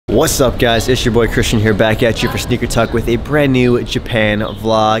What's up guys, it's your boy Christian here, back at you for SneakerTalk with a brand new Japan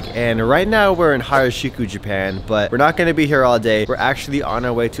vlog. And right now we're in Harajuku, Japan, but we're not going to be here all day. We're actually on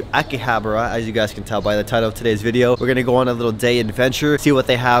our way to Akihabara, as you guys can tell by the title of today's video. We're going to go on a little day adventure, see what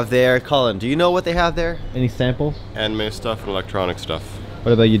they have there. Colin, do you know what they have there? Any sample? Anime stuff and electronic stuff.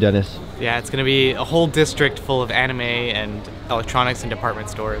 What about you, Dennis? Yeah, it's gonna be a whole district full of anime and electronics and department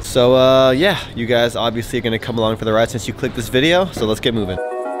stores. So yeah, you guys obviously are gonna come along for the ride since you clicked this video, so let's get moving.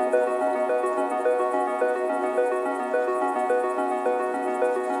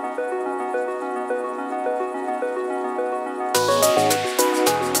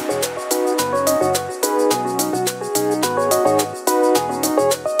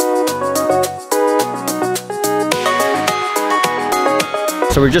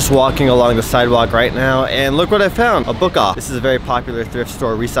 So we're just walking along the sidewalk right now, and look what I found, a book off. This is a very popular thrift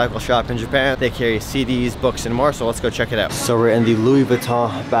store, recycle shop in Japan. They carry CDs, books, and more, so let's go check it out. So we're in the Louis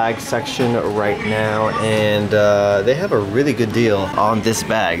Vuitton bag section right now, and they have a really good deal on this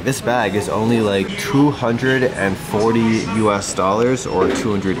bag. This bag is only like $240 US or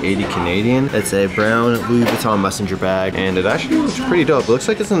 280 Canadian. It's a brown Louis Vuitton messenger bag, and it actually looks pretty dope. It looks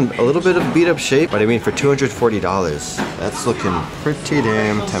like it's in a little bit of beat up shape, but I mean for $240, that's looking pretty damn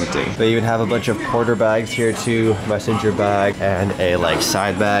tempting. They even have a bunch of porter bags here too, messenger bag, and a like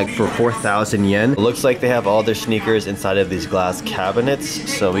side bag for 4,000 yen. It looks like they have all their sneakers inside of these glass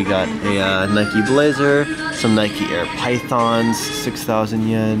cabinets. So we got a Nike Blazer, some Nike Air Pythons, 6,000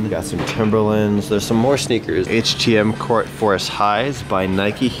 yen. Got some Timberlands. There's some more sneakers. HTM Court Forest Highs by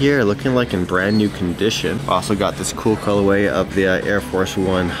Nike here, looking like in brand new condition. Also got this cool colorway of the Air Force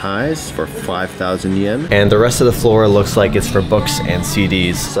One highs for 5,000 yen. And the rest of the floor looks like it's for books and CDs.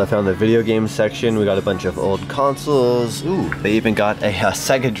 So I found the video game section. We got a bunch of old consoles. Ooh, they even got a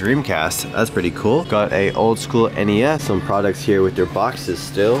Sega Dreamcast. That's pretty cool. Got a old school NES. Some products here with their boxes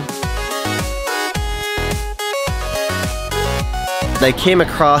still. I came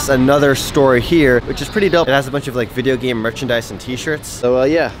across another store here, which is pretty dope. It has a bunch of like video game merchandise and t-shirts. So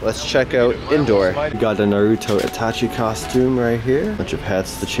yeah, let's check out indoor. We got a Naruto Itachi costume right here. A bunch of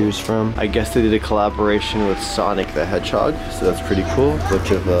hats to choose from. I guess they did a collaboration with Sonic the Hedgehog, so that's pretty cool. A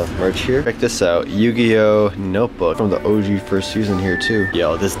bunch of merch here. Check this out, Yu-Gi-Oh! Notebook from the OG first season here too.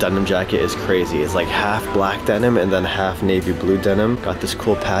 Yo, this denim jacket is crazy. It's like half black denim and then half navy blue denim. Got this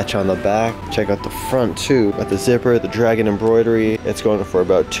cool patch on the back. Check out the front too. Got the zipper, the dragon embroidery. It's going for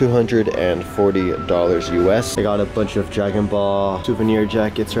about $240 US. I got a bunch of Dragon Ball souvenir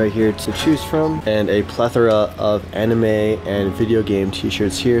jackets right here to choose from, and a plethora of anime and video game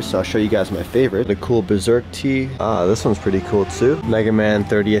t-shirts here, so I'll show you guys my favorite. The cool Berserk tee. This one's pretty cool too. Mega Man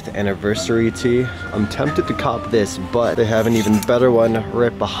 30th anniversary tee. I'm tempted to cop this, but they have an even better one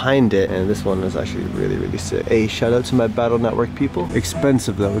right behind it, and this one is actually really sick. Hey, shout out to my Battle Network people.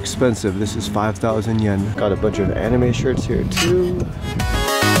 Expensive though, expensive. This is 5,000 yen. Got a bunch of anime shirts here too.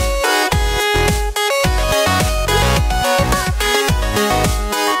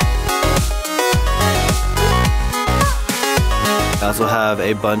 I also have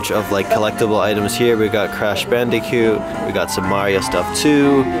a bunch of like collectible items here. We got Crash Bandicoot, we got some Mario stuff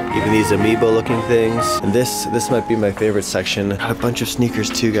too, even these amiibo looking things. And this might be my favorite section. A bunch of sneakers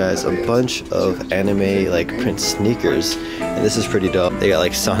too, guys. A bunch of anime like print sneakers. And this is pretty dope. They got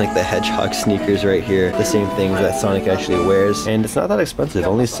like Sonic the Hedgehog sneakers right here. The same things that Sonic actually wears. And it's not that expensive.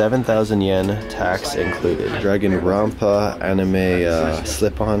 Only 7,000 yen, tax included. Dragon Rampa anime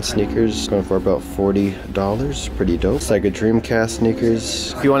slip-on sneakers going for about $40. Pretty dope. Sega Dreamcast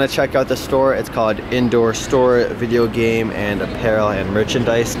sneakers. If you want to check out the store, it's called Indoor Store, video game and apparel and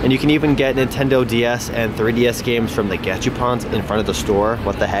merchandise. And you can even get Nintendo DS and 3DS games from the gachupons in front of the store.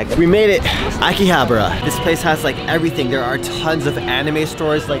 What the heck? We made it! Akihabara. This place has like everything. There are tons of anime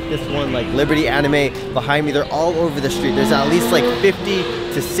stores like this one, like Liberty Anime behind me. They're all over the street. There's at least like 50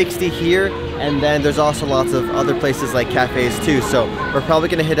 to 60 here. And then there's also lots of other places like cafes too. So we're probably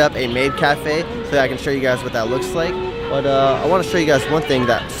gonna hit up a maid cafe so that I can show you guys what that looks like. But I want to show you guys one thing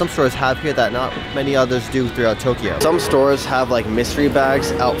that some stores have here that not many others do throughout Tokyo. Some stores have like mystery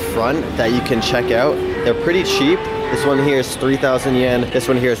bags out front that you can check out. They're pretty cheap. This one here is 3,000 yen. This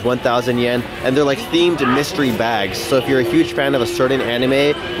one here is 1,000 yen. And they're like themed mystery bags. So if you're a huge fan of a certain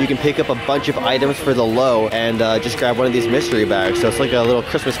anime, you can pick up a bunch of items for the low and just grab one of these mystery bags. So it's like a little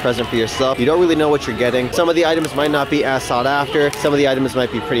Christmas present for yourself. You don't really know what you're getting. Some of the items might not be as sought after. Some of the items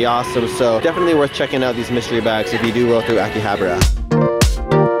might be pretty awesome. So definitely worth checking out these mystery bags if you do roll through Akihabara.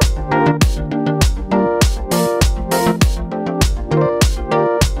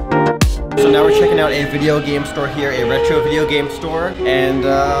 So now we're checking out a video game store here, a retro video game store, and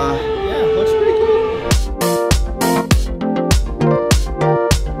yeah, looks pretty cool.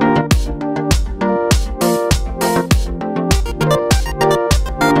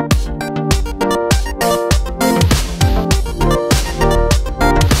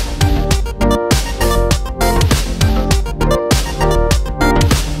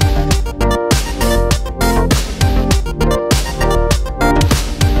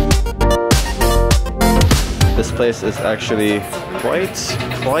 place is actually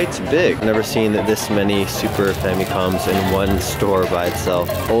quite big. I've never seen this many Super Famicoms in one store by itself.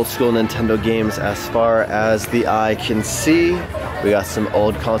 Old school Nintendo games as far as the eye can see. We got some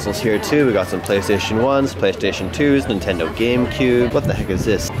old consoles here too. We got some PlayStation 1s, PlayStation 2s, Nintendo GameCube. What the heck is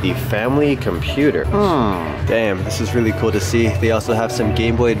this? The family computer. Damn, this is really cool to see. They also have some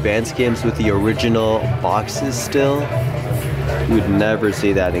Game Boy Advance games with the original boxes still. You would never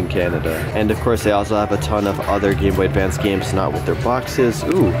see that in Canada. And of course they also have a ton of other Game Boy Advance games not with their boxes.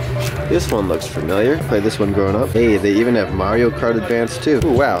 Ooh, this one looks familiar. Played this one growing up. Hey, they even have Mario Kart Advance too.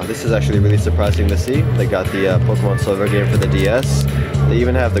 Ooh, wow, this is actually really surprising to see. They got the Pokemon Silver game for the DS. They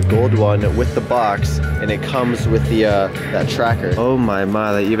even have the gold one with the box, and it comes with the that tracker. Oh my,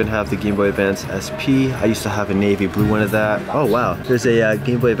 they even have the Game Boy Advance SP. I used to have a navy blue one of that. Oh wow, there's a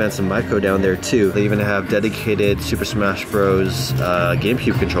Game Boy Advance Micro down there too. They even have dedicated Super Smash Bros.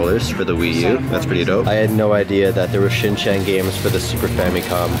 GameCube controllers for the Wii U. That's pretty dope. I had no idea that there were Shin-Chan games for the Super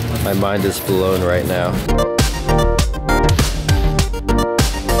Famicom. My mind is blown right now.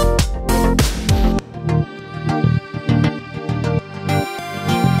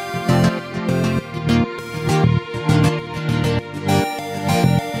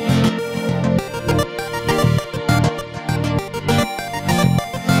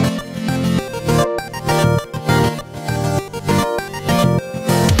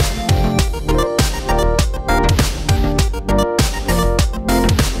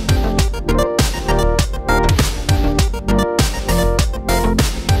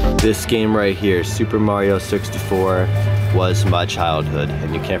 This game right here, Super Mario 64, was my childhood.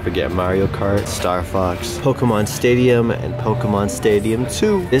 And you can't forget Mario Kart, Star Fox, Pokemon Stadium, and Pokemon Stadium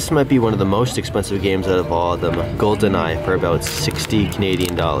 2. This might be one of the most expensive games out of all of them. GoldenEye for about 60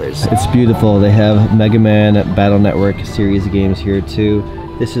 Canadian dollars. It's beautiful. They have Mega Man Battle Network series games here too.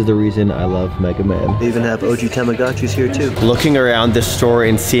 This is the reason I love Mega Man. They even have OG Tamagotchis here too. Looking around this store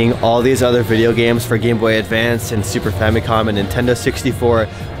and seeing all these other video games for Game Boy Advance and Super Famicom and Nintendo 64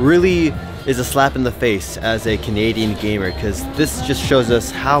 really is a slap in the face as a Canadian gamer, because this just shows us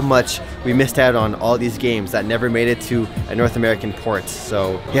how much we missed out on all these games that never made it to a North American port.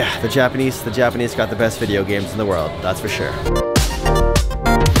 So yeah, the Japanese got the best video games in the world, that's for sure.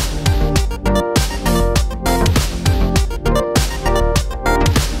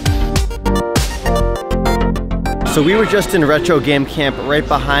 So we were just in Retro Game Camp right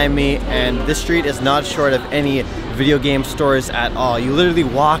behind me, and this street is not short of any video game stores at all. You literally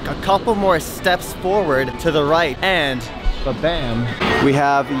walk a couple more steps forward to the right and bam, we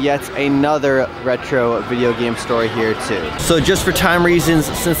have yet another retro video game store here too. So just for time reasons,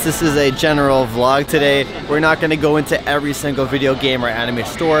 since this is a general vlog today, we're not going to go into every single video game or anime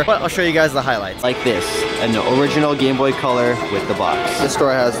store, but I'll show you guys the highlights. Like this, an original Game Boy Color with the box. This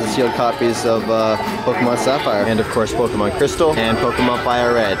store has the sealed copies of Pokemon Sapphire, and of course Pokemon Crystal and Pokemon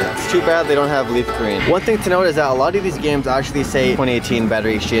Fire Red. It's too bad they don't have Leaf Green. One thing to note is that a lot of these games actually say 2018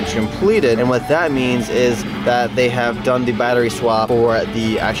 battery exchange completed, and what that means is that they have done the battery swap for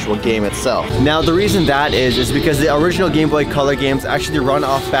the actual game itself. Now the reason that is because the original Game Boy Color games actually run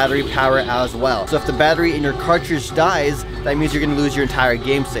off battery power as well. So if the battery in your cartridge dies, that means you're going to lose your entire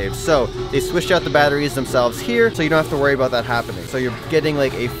game save. So they switched out the batteries themselves here, so you don't have to worry about that happening. So you're getting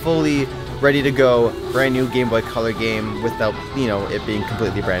like a fully ready to go brand new Game Boy Color game without, you know, it being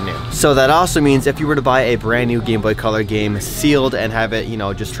completely brand new. So that also means if you were to buy a brand new Game Boy Color game sealed and have it, you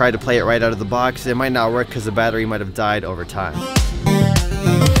know, just try to play it right out of the box, it might not work because the battery might have died over time.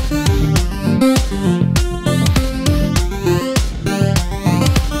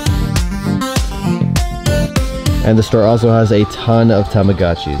 And the store also has a ton of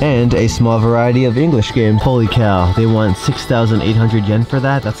Tamagotchis and a small variety of English games. Holy cow, they want 6,800 yen for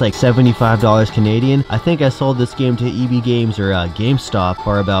that? That's like $75 Canadian. I think I sold this game to EB Games or GameStop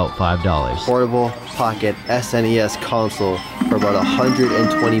for about $5. Portable pocket SNES console for about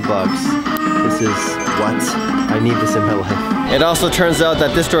 120 bucks. This is what? I need this in my life. It also turns out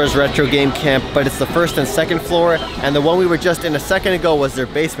that this store is Retro Game Camp, but it's the first and second floor, and the one we were just in a second ago was their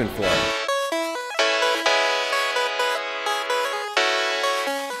basement floor.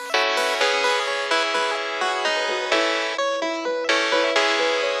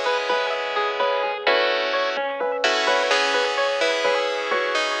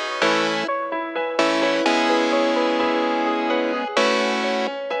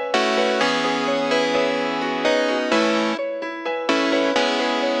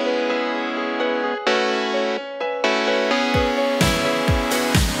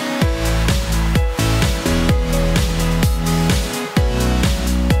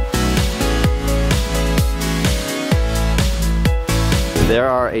 There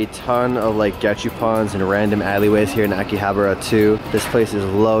are a ton of like gachupons and random alleyways here in Akihabara too. This place is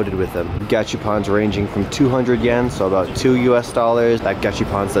loaded with them. Gachupons ranging from 200 yen, so about $2 US. That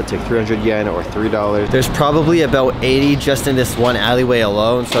gachupons that take 300 yen or $3. There's probably about 80 just in this one alleyway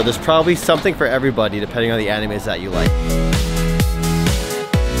alone, so there's probably something for everybody depending on the animes that you like.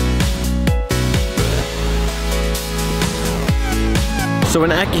 So in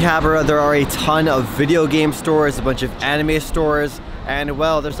Akihabara, there are a ton of video game stores, a bunch of anime stores, and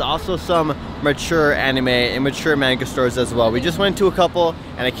well, there's also some mature anime and mature manga stores as well. We just went to a couple,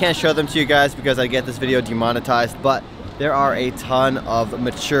 and I can't show them to you guys because I get this video demonetized, but there are a ton of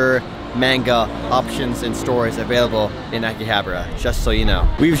mature manga options and stores available in Akihabara, just so you know.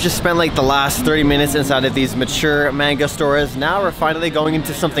 We've just spent like the last 30 minutes inside of these mature manga stores. Now we're finally going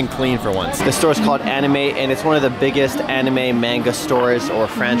into something clean for once. The store is called Anime, and it's one of the biggest anime manga stores or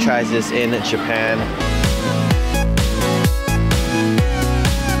franchises in Japan.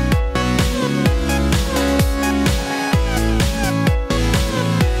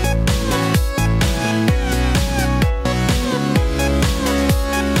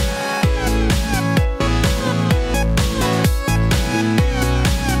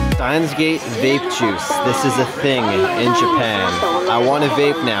 Gate vape juice. This is a thing in Japan. I want to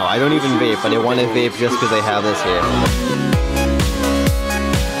vape now. I don't even vape, but I want to vape just because they have this here.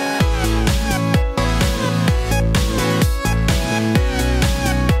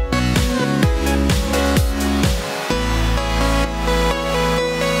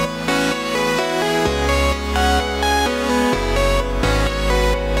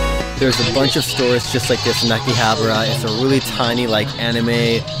 There's a bunch of stores just like this in Akihabara. It's a really tiny like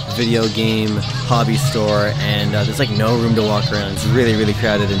anime, video game, hobby store, and there's like no room to walk around. It's really, really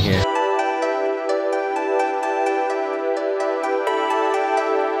crowded in here.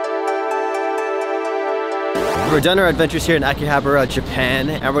 We're done our adventures here in Akihabara, Japan,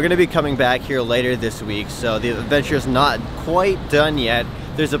 and we're gonna be coming back here later this week, so the adventure's not quite done yet.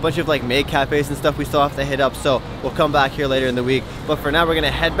 There's a bunch of like maid cafes and stuff we still have to hit up, so we'll come back here later in the week. But for now, we're gonna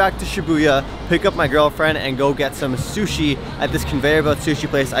head back to Shibuya, pick up my girlfriend, and go get some sushi at this conveyor belt sushi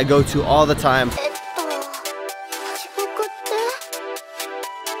place I go to all the time.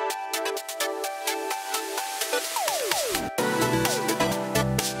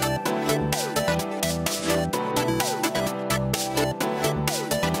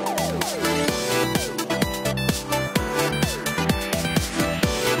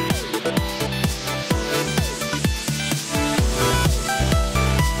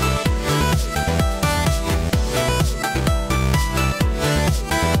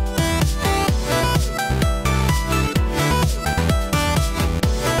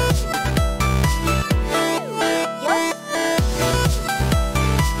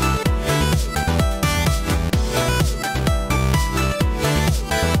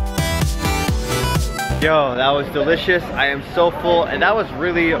 Yo, that was delicious. I am so full, and that was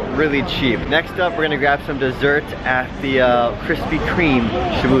really, really cheap. Next up, we're gonna grab some dessert at the Krispy Kreme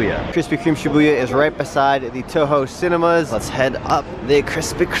Shibuya. Krispy Kreme Shibuya is right beside the Toho Cinemas. Let's head up the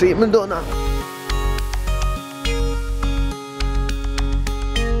Krispy Kreme donut.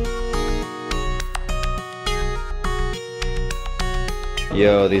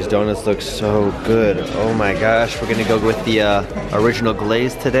 Yo, these donuts look so good. Oh my gosh, we're gonna go with the original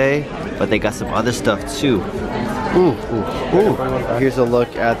glaze today, but they got some other stuff too. Ooh, ooh, ooh. Here's a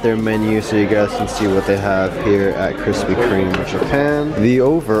look at their menu so you guys can see what they have here at Krispy Kreme Japan. The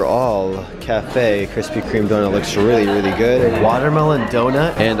overall cafe Krispy Kreme donut looks really, really good. Watermelon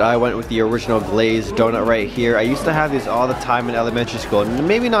donut, and I went with the original glazed donut right here. I used to have these all the time in elementary school.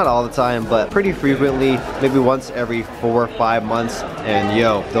 Maybe not all the time, but pretty frequently, maybe once every 4 or 5 months. And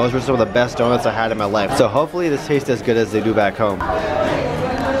yo, those were some of the best donuts I had in my life. So hopefully this tastes as good as they do back home.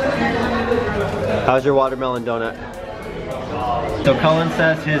 How's your watermelon donut? So Cullen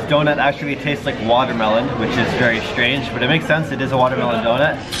says his donut actually tastes like watermelon, which is very strange, but it makes sense. It is a watermelon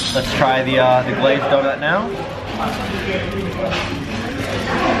donut. Let's try the glazed donut now.